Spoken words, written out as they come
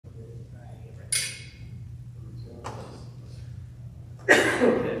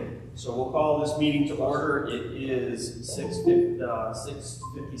So we'll call this meeting to order. It is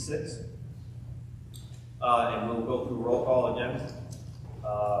 6:56. And we'll go through roll call again.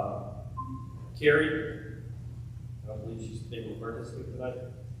 Carrie, I don't believe she's able to participate tonight.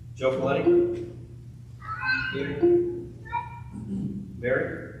 Joe Coletti? Here.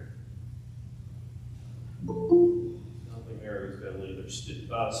 Mary? I don't think Mary's going to leave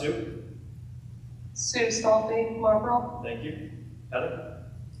either. Sue? Sue Stolpe, Marlboro. Thank you. Heather?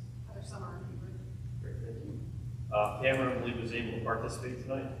 Heather Summer. Great, thank you. Pam, I don't believe was able to participate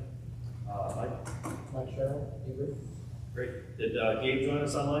tonight. Mike? Mike Sherrill, Hebrew. Great. Did Gabe join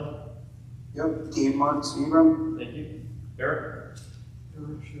us online? Yep, Gabe Marks, Hebrew. Thank you. Eric?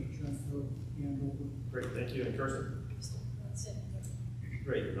 Eric Shevchenko, Andover. Great, thank you. And Kirsten? That's it.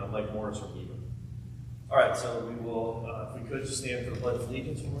 Great. And I'm Mike Morris from Hebrew. All right, so we will, if we could, just stand for the Pledge of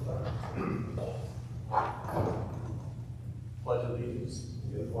Allegiance one more time. Pledge allegiance to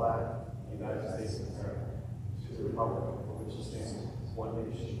the flag of the United States of America, to the republic for which it stands, one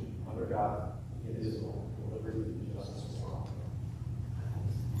nation, under God, indivisible, with liberty and justice for all.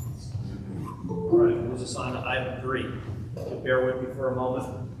 All right, moves us on to item 3. So bear with me for a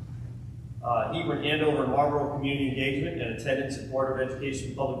moment. Hebron, Andover, and Marlboro community engagement and attendance at Board of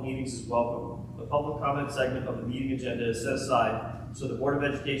Education public meetings is welcome. The public comment segment of the meeting agenda is set aside so the Board of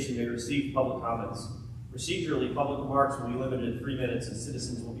Education may receive public comments. Procedurally, public remarks will be limited to 3 minutes and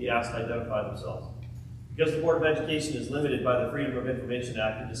citizens will be asked to identify themselves. Because the Board of Education is limited by the Freedom of Information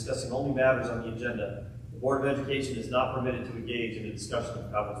Act in discussing only matters on the agenda, the Board of Education is not permitted to engage in a discussion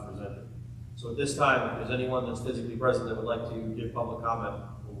of comments presented. So at this time, if there's anyone that's physically present that would like to give public comment,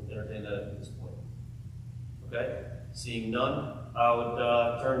 we'll entertain that at this point. Okay? Seeing none, I would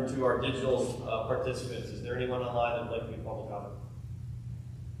turn to our digital participants. Is there anyone online that would like to give public comment?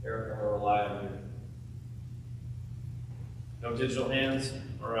 Eric, I'm going to rely on you. No digital hands?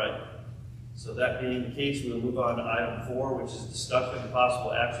 All right. So that being the case, we will move on to item 4, which is discussion and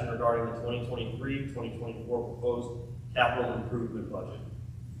possible action regarding the 2023-2024 proposed capital improvement budget.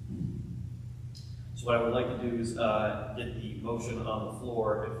 So what I would like to do is get the motion on the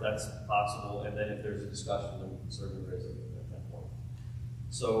floor, if that's possible, and then if there's a discussion, then we can certainly raise it at that point.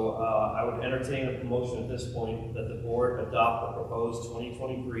 So I would entertain a motion at this point that the board adopt the proposed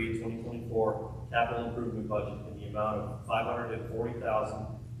 2023-2024 capital improvement budget in the amount of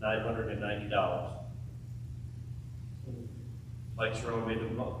 $540,990. Mike Sherrill made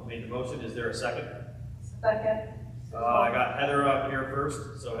the motion. Is there a second? Second. I got Heather up here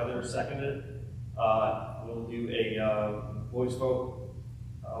first, so Heather seconded. We'll do a voice vote.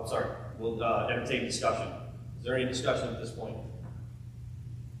 We'll entertain discussion. Is there any discussion at this point?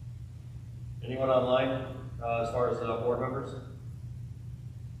 Anyone online as far as board members?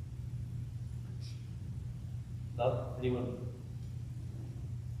 No? Anyone?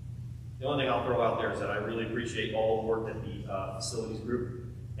 The only thing I'll throw out there is that I really appreciate all the work that the facilities group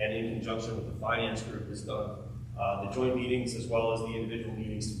and in conjunction with the finance group has done. The joint meetings as well as the individual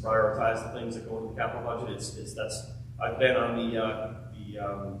meetings to prioritize the things that go into the capital budget. I've been on the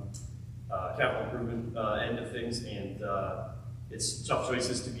capital improvement end of things, and it's tough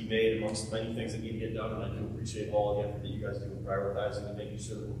choices to be made amongst many things that need to get done, and I do appreciate all the effort that you guys do in prioritizing and making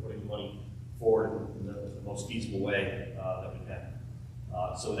sure that we're putting money forward in the most feasible way that we can.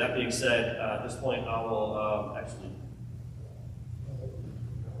 So with that being said, at this point I will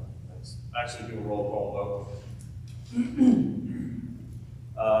actually do a roll call vote.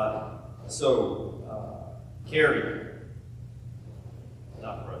 Carrie,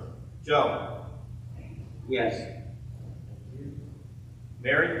 not present. Joe? Yes. Thank you.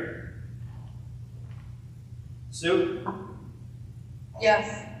 Mary? Sue?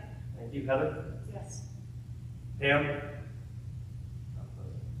 Yes. Thank you. Heather? Yes. Pam?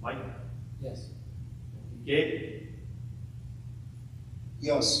 Mike? Yes. Thank you. Gabe?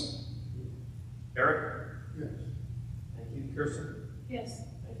 Yes. Eric? Yes. Thank you. Kirsten? Yes.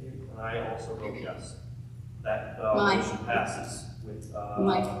 Thank you. And I also vote yes. That Mike. motion passes with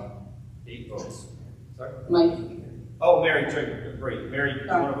Mike. 8 votes. Sorry? Mike. Oh, Mary, great. Mary, do you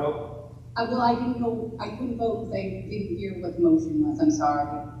Sorry. want to vote? Well, I couldn't vote because I didn't hear what the motion was. I'm sorry.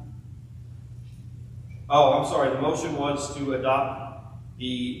 Oh, I'm sorry. The motion was to adopt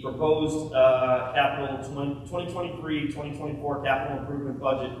the proposed 2023-2024 capital improvement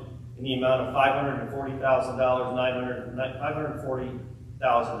budget in the amount of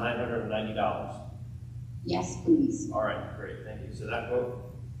 $540,990. Yes, please. All right, great, thank you. So that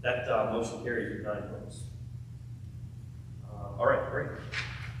motion carries with 9 votes. All right, great.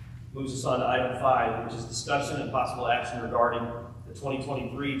 Moves us on to item 5, which is discussion and possible action regarding the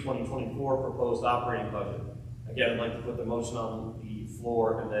 2023-2024 proposed operating budget. Again, I'd like to put the motion on the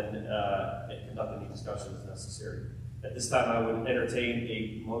floor and then conduct any discussion as necessary. At this time, I would entertain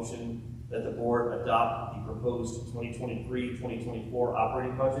a motion that the board adopt the proposed 2023-2024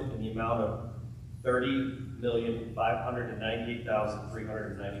 operating budget in the amount of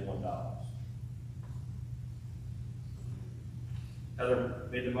 $30,598,391. Heather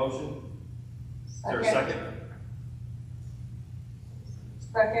made the motion. Is there a second?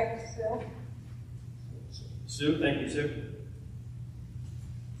 Second, Sue. Sue, thank you, Sue.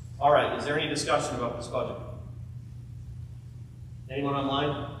 All right, is there any discussion about this budget? Anyone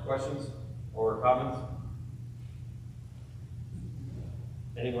online? Questions or comments?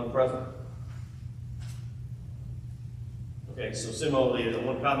 Anyone present? Okay, so similarly, the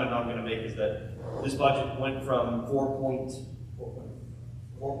one comment I'm going to make is that this budget went from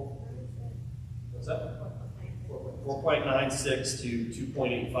 4.96 to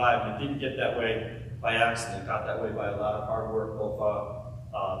 2.85, and it didn't get that way by accident. It got that way by a lot of hard work, both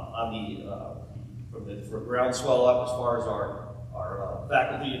from groundswell up as far as our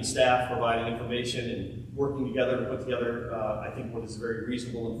faculty and staff providing information and working together to put together, I think, what is a very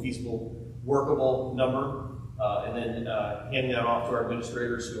reasonable and feasible, workable number, and then handing that off to our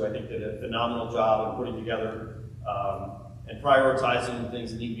administrators, who I think did a phenomenal job of putting together and prioritizing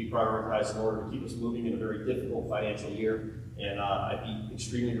things that need to be prioritized in order to keep us moving in a very difficult financial year. And I'd be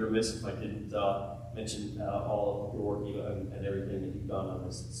extremely remiss if I didn't mention all of your work and everything that you've done on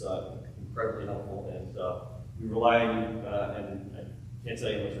this. It's incredibly helpful, and we rely on you, and I can't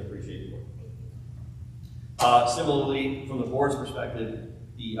tell you how much I appreciate your work. Similarly, from the board's perspective,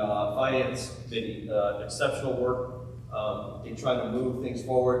 the Finance Committee, exceptional work in trying to move things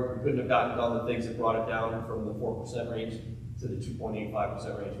forward. We couldn't have gotten done the things that brought it down from the 4% range to the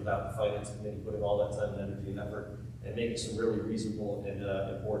 2.85% range without the Finance Committee putting all that time and energy and effort and making some really reasonable and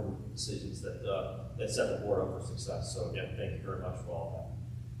important decisions that set the board up for success. So again, thank you very much for all of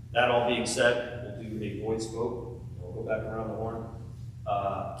that. That all being said, we'll do a voice vote. We'll go back around the horn.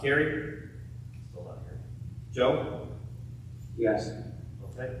 Carrie? Still not here. Joe? Yes.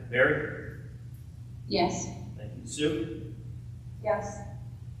 Okay. Mary? Yes. Thank you. Sue? Yes.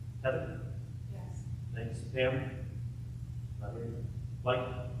 Heather? Yes. Thanks. Pam? Not here. Mike?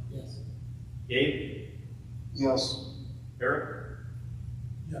 Yes. Gabe? Yes. Eric?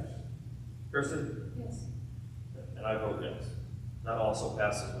 Yes. Kristen? Yes. And I vote yes. That also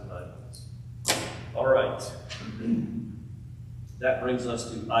passes with 9 votes. All right. That brings us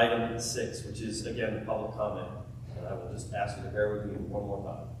to item 6, which is, again, public comment. And I will just ask you to bear with me one more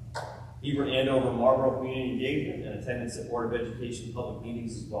time. Hebron, Andover, Marlboro community engagement and attendance at Board of Education public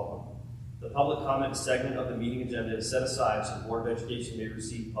meetings is welcome. The public comment segment of the meeting agenda is set aside so the Board of Education may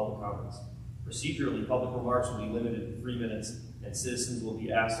receive public comments. Procedurally, public remarks will be limited to 3 minutes, and citizens will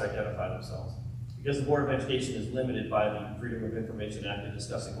be asked to identify themselves. Because the Board of Education is limited by the Freedom of Information Act in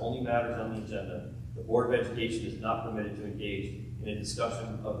discussing only matters on the agenda, the Board of Education is not permitted to engage in a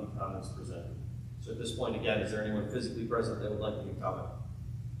discussion of the comments presented. So at this point, again, is there anyone physically present that would like to make a comment?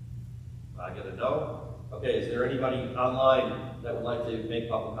 I get a no. Okay, is there anybody online that would like to make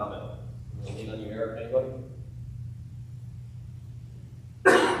public comment? Anything on your air, anybody?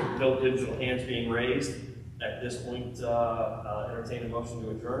 No digital hands being raised. At this point, entertain a motion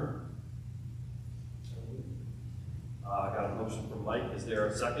to adjourn. I got a motion from Mike. Is there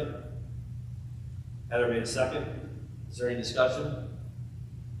a second? Heather made a second. Is there any discussion?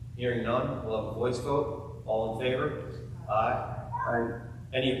 Hearing none, we'll have a voice vote. All in favor? Aye. Aye.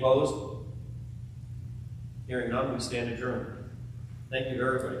 Any opposed? Hearing none, we stand adjourned. Thank you,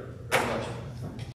 everybody, very much.